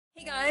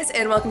Hey guys,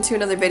 and welcome to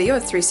another video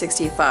of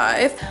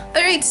 365.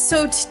 Alright,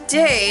 so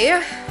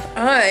today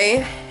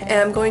I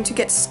am going to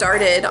get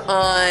started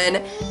on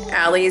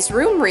Allie's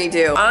room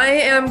redo. I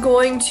am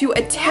going to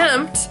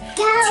attempt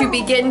to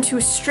begin to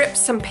strip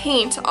some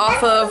paint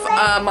off of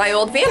my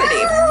old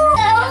vanity.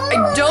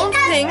 I don't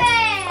think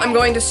I'm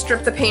going to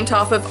strip the paint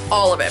off of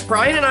all of it.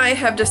 Brian and I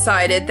have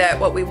decided that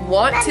what we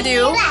want to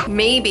do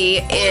maybe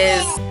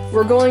is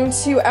we're going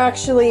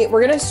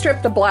to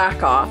strip the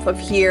black off of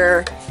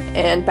here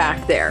and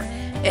back there.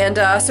 And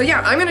so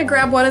yeah, I'm gonna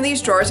grab one of these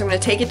drawers, I'm gonna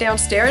take it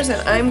downstairs,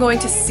 and I'm going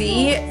to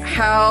see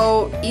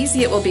how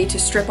easy it will be to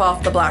strip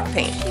off the black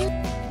paint.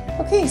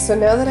 Okay, so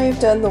now that I've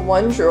done the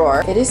one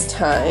drawer, it is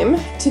time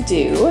to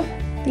do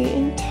the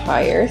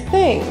entire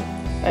thing.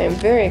 I am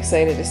very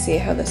excited to see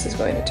how this is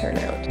going to turn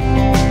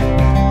out.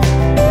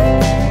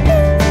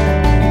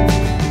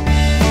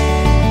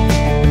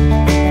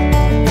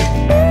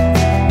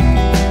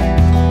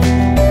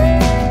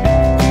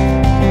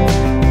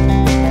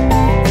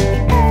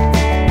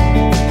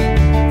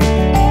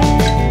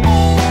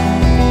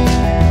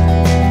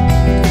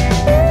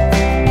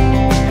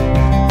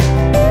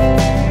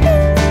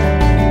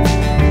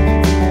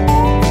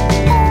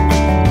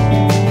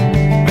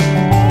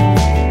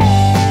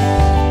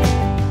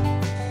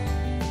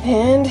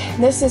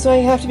 This is why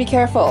you have to be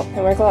careful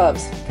and wear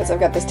gloves, because I've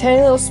got this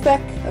tiny little speck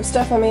of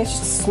stuff on me. It's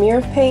just a smear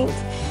of paint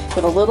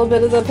with a little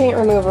bit of the paint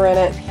remover in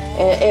it,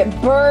 and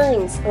it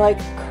burns like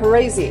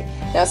crazy.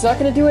 Now it's not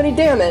going to do any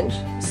damage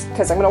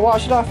because I'm going to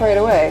wash it off right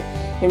away.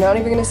 You're not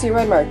even going to see a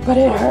red mark, but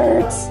it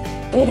hurts.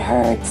 It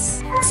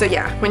hurts. So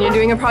yeah, when you're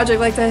doing a project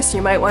like this,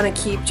 you might want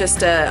to keep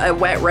just a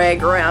wet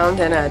rag around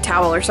and a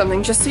towel or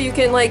something, just so you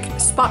can like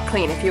spot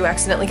clean if you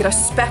accidentally get a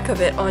speck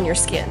of it on your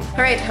skin.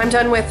 Alright, I'm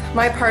done with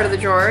my part of the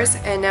drawers,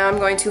 and now I'm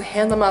going to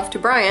hand them off to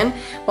Brian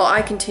while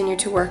I continue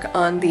to work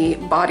on the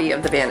body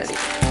of the vanity.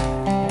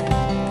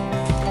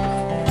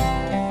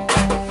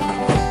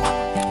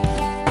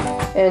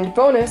 And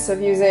bonus of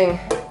using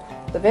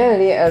the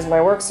vanity as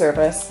my work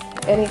surface,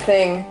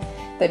 anything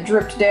that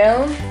dripped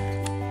down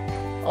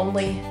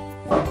only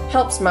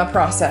helps my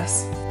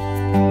process.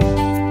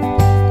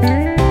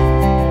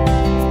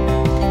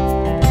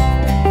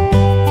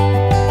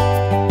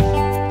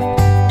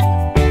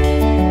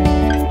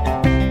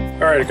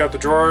 Alright, I got the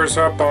drawers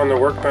up on the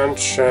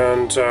workbench,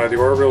 and the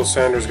orbital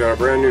sander's got a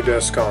brand new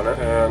disc on it,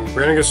 and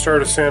we're gonna get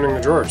started sanding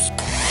the drawers.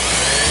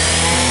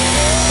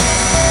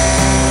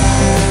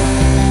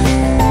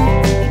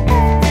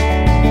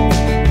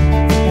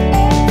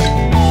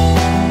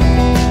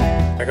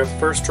 I got the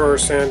first drawer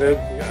sanded.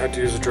 I had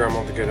to use a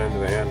Dremel to get into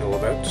the handle a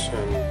bit,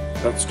 and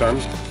that's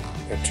done.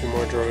 Got two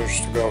more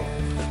drawers to go.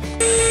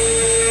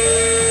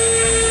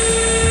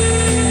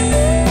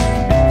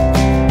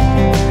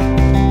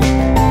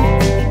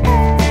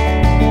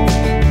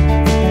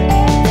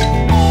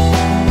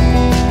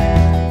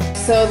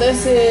 So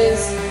this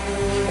is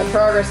the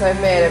progress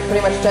I've made. I've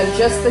pretty much done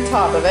just the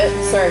top of it.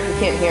 Sorry if you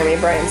can't hear me,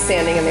 Brian's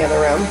standing in the other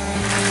room.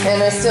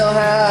 And I still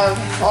have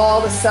all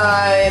the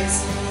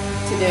sides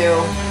to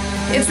do.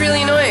 It's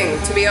really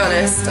annoying, to be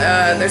honest.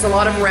 There's a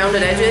lot of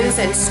rounded edges,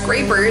 and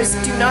scrapers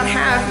do not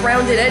have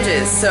rounded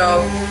edges, so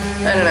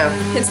I don't know.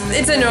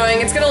 It's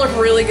annoying. It's gonna look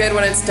really good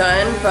when it's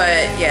done,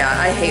 but yeah,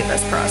 I hate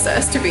this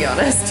process, to be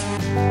honest.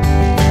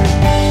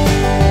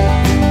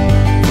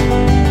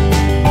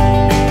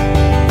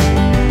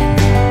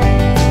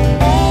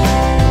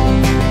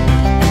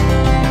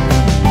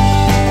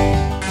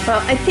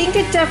 Well, I think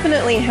it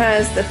definitely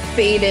has the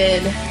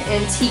faded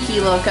antique-y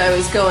look I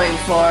was going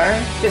for,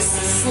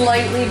 just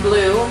slightly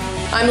blue.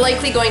 I'm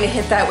likely going to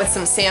hit that with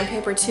some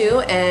sandpaper too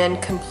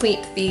and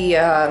complete the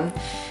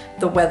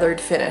weathered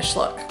finish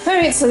look.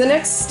 Alright, so the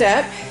next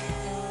step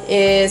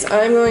is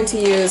I'm going to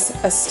use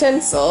a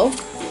stencil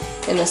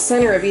in the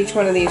center of each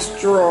one of these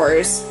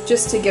drawers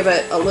just to give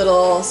it a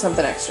little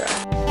something extra.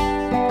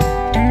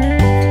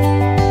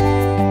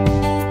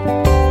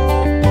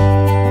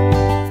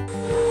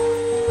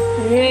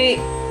 Alright,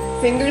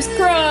 fingers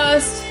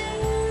crossed.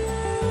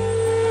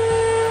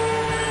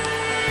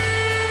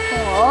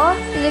 Oh,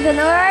 is it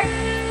gonna work?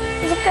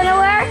 Is it gonna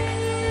work?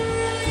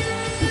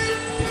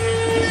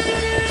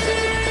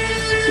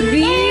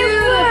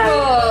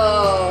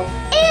 Beautiful!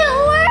 It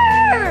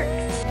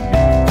worked!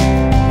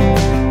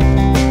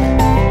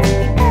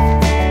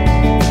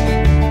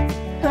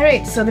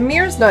 Alright, so the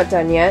mirror's not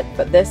done yet,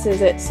 but this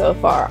is it so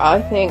far.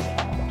 I think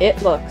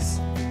it looks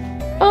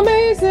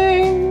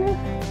amazing!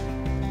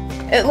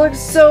 It looks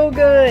so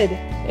good!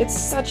 It's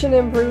such an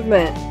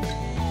improvement.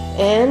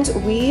 And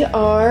we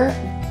are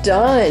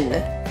done.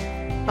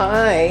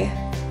 I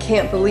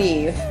can't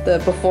believe the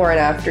before and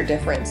after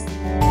difference.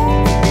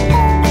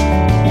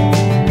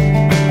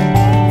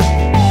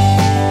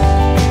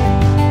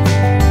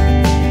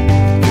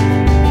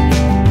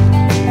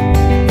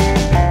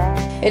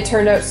 It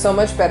turned out so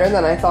much better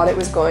than I thought it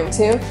was going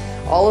to.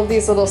 All of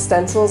these little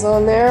stencils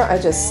on there,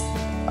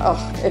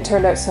 it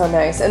turned out so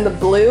nice. And the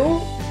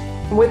blue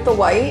with the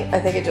white, I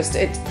think it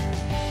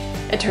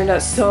turned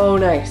out so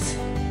nice.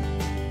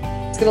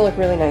 It's gonna look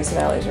really nice in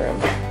Allie's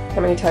room. How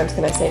many times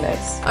can I say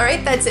nice? All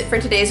right, that's it for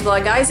today's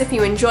vlog, guys. If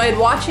you enjoyed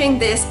watching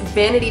this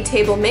vanity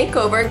table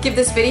makeover, give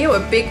this video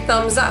a big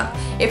thumbs up.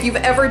 If you've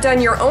ever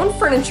done your own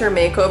furniture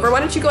makeover, why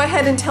don't you go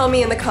ahead and tell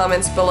me in the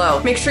comments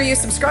below. Make sure you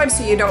subscribe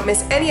so you don't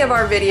miss any of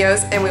our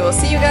videos, and we will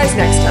see you guys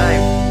next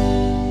time.